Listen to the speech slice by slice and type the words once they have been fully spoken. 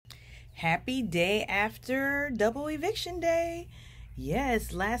Happy day after double eviction day.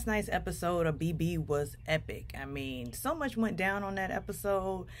 Yes, last night's episode of BB was epic. I mean, so much went down on that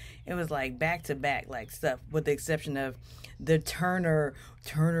episode. It was like back to back, like stuff, with the exception of the Turner.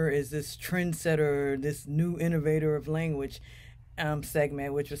 Turner is this trendsetter, this new innovator of language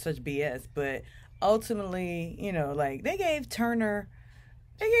segment, which was such BS. But ultimately, like they gave Turner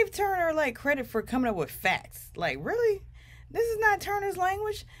like credit for coming up with facts. Like, really? This is not Turner's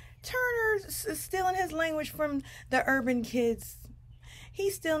language. Turner's stealing his language from the urban kids.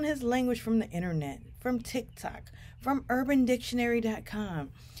 He's stealing his language from the internet, from TikTok, from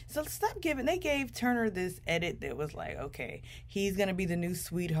UrbanDictionary.com. So stop giving. They gave Turner this edit that was like, okay, he's going to be the new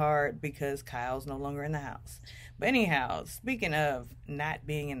sweetheart because Kyle's no longer in the house. But anyhow, speaking of not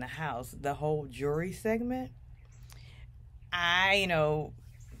being in the house, the whole jury segment,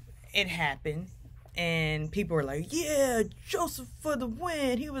 it happened. And people were like, yeah, Joseph for the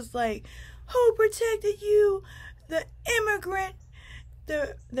win. He was like, who protected you? The immigrant,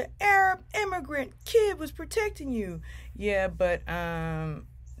 the Arab immigrant kid was protecting you. Yeah, but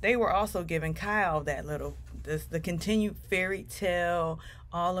they were also giving Kyle that the continued fairy tale,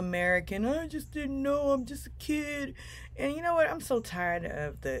 all American, I just didn't know, I'm just a kid. And you know what? I'm so tired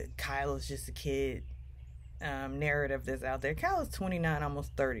of the Kyle is just a kid narrative that's out there. Kyle is 29,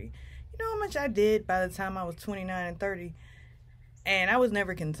 almost 30. You know how much I did by the time I was 29 and 30? And I was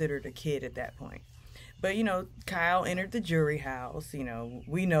never considered a kid at that point. But, Kyle entered the jury house.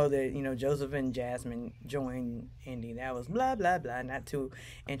 We know that, Joseph and Jasmine joined Indy. That was blah, blah, blah. Not too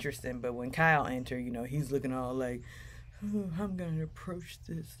interesting. But when Kyle entered, he's looking all like, oh, I'm going to approach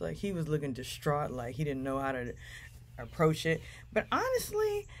this. Like, he was looking distraught. Like, he didn't know how to approach it. But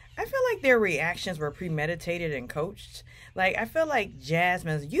honestly, I feel like their reactions were premeditated and coached. Like, I feel like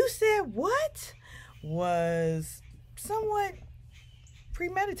Jasmine's "you said what" was somewhat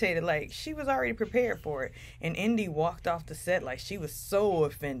premeditated. Like, she was already prepared for it. And Indy walked off the set like she was so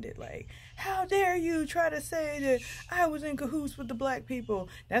offended. Like, how dare you try to say that I was in cahoots with the black people?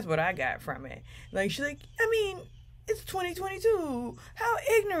 That's what I got from it. Like, she's like, I mean, it's 2022. How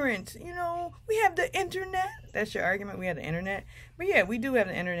ignorant. We have the internet. That's your argument? We have the internet? But yeah, we do have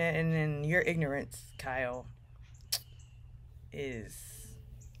the internet. And then your ignorance, Kyle,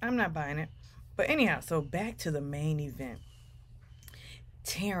 I'm not buying it. But anyhow, so back to the main event.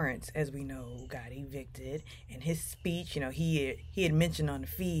 Terrence, as we know, got evicted. And his speech, he had mentioned on the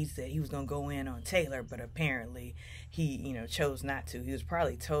feeds that he was going to go in on Taylor. But apparently he, chose not to. He was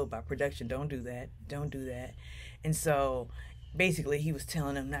probably told by production, don't do that. Don't do that. And so basically he was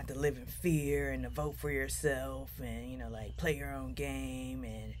telling them not to live in fear and to vote for yourself and, like play your own game.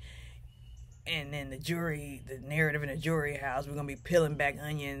 And then the narrative in the jury house, we're going to be peeling back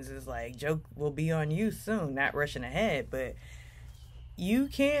onions, is like, joke will be on you soon, not rushing ahead. But you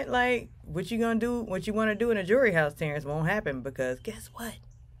can't, like, what you going to do, what you want to do in a jury house, Terrence, won't happen because guess what?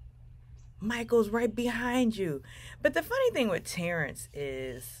 Michael's right behind you. But the funny thing with Terrence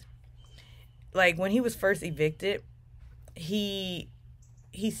is, like, when he was first evicted, he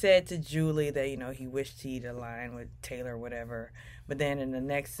said to Julie that, he wished he'd align with Taylor or whatever. But then in the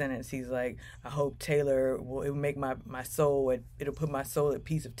next sentence, he's like, I hope Taylor it'll make my soul, it'll put my soul at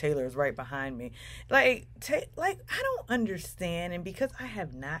peace if Taylor is right behind me. Like, I don't understand. And because I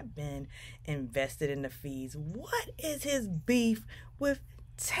have not been invested in the feeds, what is his beef with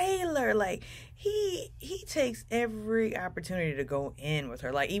Taylor? Like, he takes every opportunity to go in with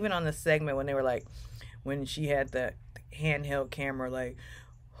her. Like, even on the segment when they were like, when she had the handheld camera, like,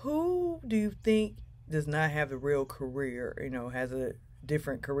 who do you think does not have a real career, has a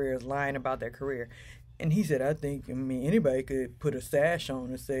different career, is lying about their career? And he said, I mean, anybody could put a sash on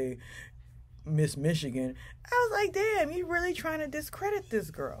and say Miss Michigan. I was like, damn, you really trying to discredit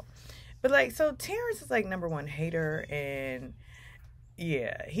this girl. But, like, so Terrence is like number one hater, and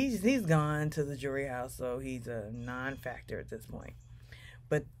yeah, he's gone to the jury house, so he's a non-factor at this point.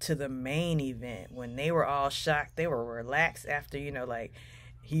 But to the main event, when they were all shocked, they were relaxed after, like,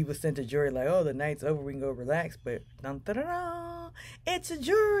 he was sent to jury, like, oh, the night's over, we can go relax. But dun, dun, dun, dun, it's a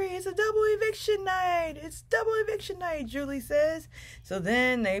jury, it's a double eviction night, it's double eviction night, Julie says. So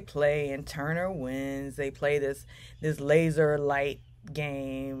then they play, and Turner wins. They play this laser light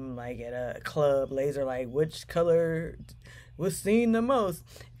game, like at a club, laser light, which color was seen the most.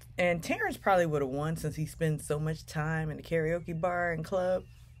 And Terrence probably would have won since he spends so much time in the karaoke bar and club.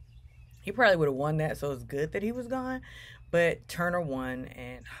 He probably would have won that, so it's good that he was gone. But Turner won,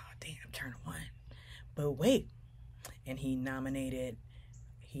 and oh damn, Turner won. But wait, and he nominated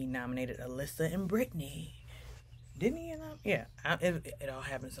Alyssa and Brittany. Didn't he? Yeah, it all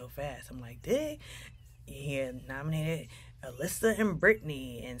happened so fast. I'm like, did he had nominated Alyssa and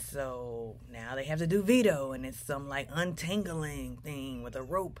Brittany, and so now they have to do veto, and it's some like untangling thing with a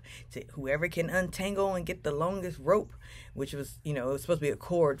rope to whoever can untangle and get the longest rope, which was, it was supposed to be a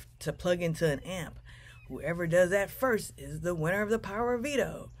cord to plug into an amp. Whoever does that first is the winner of the power of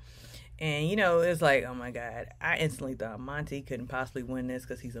veto. And, it's like, oh my God, I instantly thought Monty couldn't possibly win this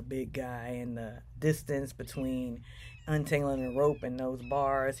because he's a big guy, and the distance between untangling the rope and those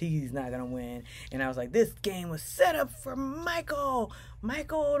bars, he's not going to win. And I was like, this game was set up for Michael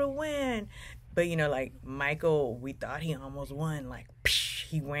to win. But, like Michael, we thought he almost won. Like, psh,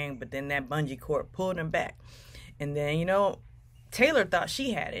 he won, but then that bungee cord pulled him back. And then, Taylor thought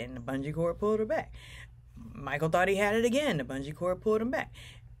she had it, and the bungee cord pulled her back. Michael thought he had it again. The bungee cord pulled him back.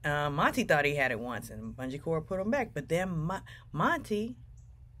 Monty thought he had it once, and bungee cord put him back. But then Monty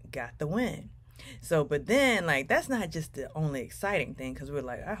got the win. So, but then, like, that's not just the only exciting thing, because we're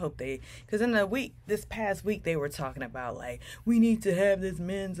like, I hope because in this past week, they were talking about, like, we need to have this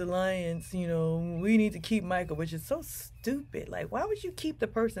men's alliance, we need to keep Michael, which is so stupid. Like, why would you keep the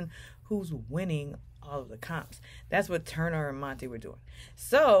person who's winning all of the comps? That's what Turner and Monty were doing.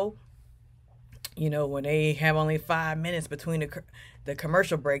 So, when they have only 5 minutes between the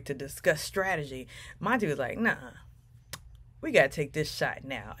commercial break to discuss strategy, Monty was like, nah, we got to take this shot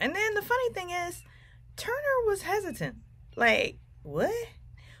now. And then the funny thing is, Turner was hesitant. Like, what?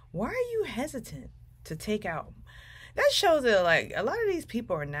 Why are you hesitant to take out? That shows that, like, a lot of these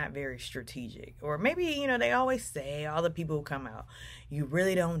people are not very strategic. Or maybe, they always say, all the people who come out, you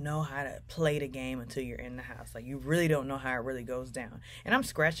really don't know how to play the game until you're in the house. Like, you really don't know how it really goes down. And I'm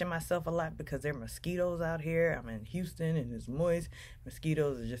scratching myself a lot because there are mosquitoes out here. I'm in Houston and it's moist.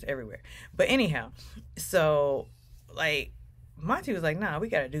 Mosquitoes are just everywhere. But anyhow, so, like, Monty was like, nah, we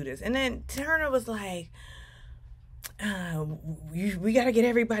got to do this. And then Turner was like, we got to get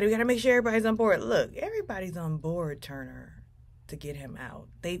everybody. We got to make sure everybody's on board. Look, everybody's on board, Turner, to get him out.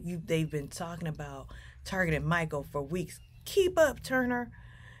 They've been talking about targeting Michael for weeks. Keep up, Turner,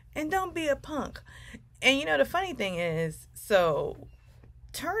 and don't be a punk. And the funny thing is, so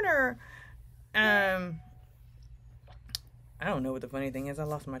Turner, I don't know what the funny thing is. I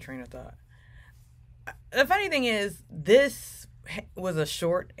lost my train of thought. The funny thing is, this was a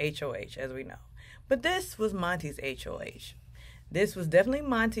short HOH, as we know. But this was Monty's HOH. This was definitely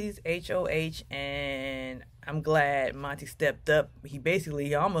Monty's HOH, and I'm glad Monty stepped up.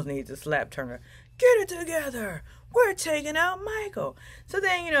 He almost needed to slap Turner. Get it together. We're taking out Michael. So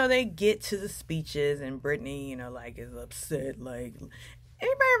then, they get to the speeches, and Brittany, like, is upset. Like,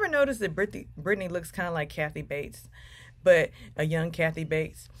 anybody ever notice that Brittany looks kind of like Kathy Bates, but a young Kathy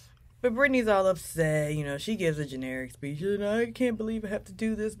Bates? But Brittany's all upset, she gives a generic speech, and I can't believe I have to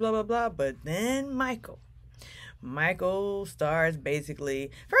do this, blah, blah, blah. But then Michael starts basically,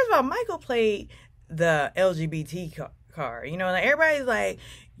 first of all, Michael played the LGBT card, like everybody's like,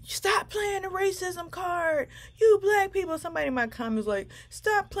 stop playing the racism card, you black people. Somebody in my comments like,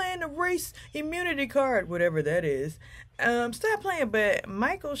 stop playing the race immunity card, whatever that is. Stop playing, but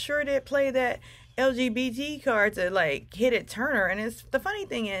Michael sure did play that LGBT card to like hit at Turner. And the funny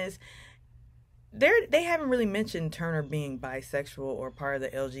thing is, they haven't really mentioned Turner being bisexual or part of the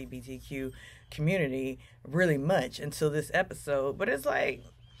LGBTQ community really much until this episode. But it's like,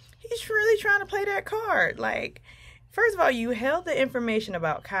 he's really trying to play that card. Like, first of all, you held the information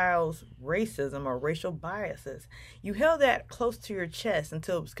about Kyle's racism or racial biases. You held that close to your chest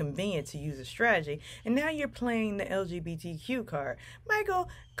until it was convenient to use a strategy. And now you're playing the LGBTQ card. Michael,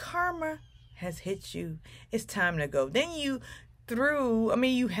 karma has hit you. It's time to go. Then you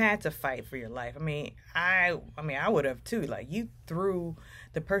had to fight for your life. I would have too. Like, you threw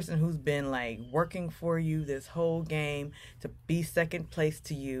the person who's been like working for you this whole game to be second place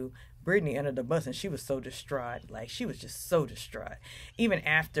to you, Brittany, under the bus, and she was so distraught. Like, she was just so distraught. Even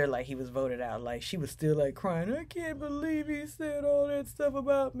after like he was voted out, like she was still like crying, I can't believe he said all that stuff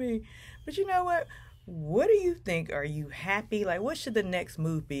about me. But you know what? What do you think? Are you happy? Like, what should the next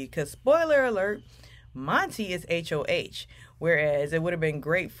move be? Because spoiler alert, Monty is HOH, whereas it would have been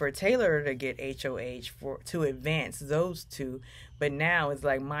great for Taylor to get HOH to advance those two. But now it's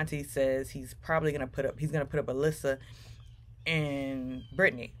like Monty says he's probably gonna put up Alyssa and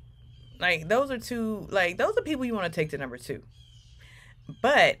Brittany. Like, those are people you want to take to number 2.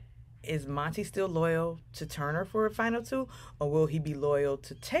 But is Monty still loyal to Turner for a final 2, or will he be loyal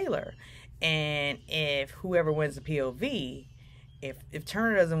to Taylor? And if whoever wins the POV, if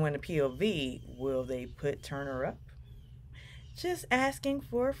Turner doesn't win the POV, will they put Turner up? Just asking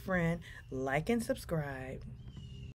for a friend. Like and subscribe.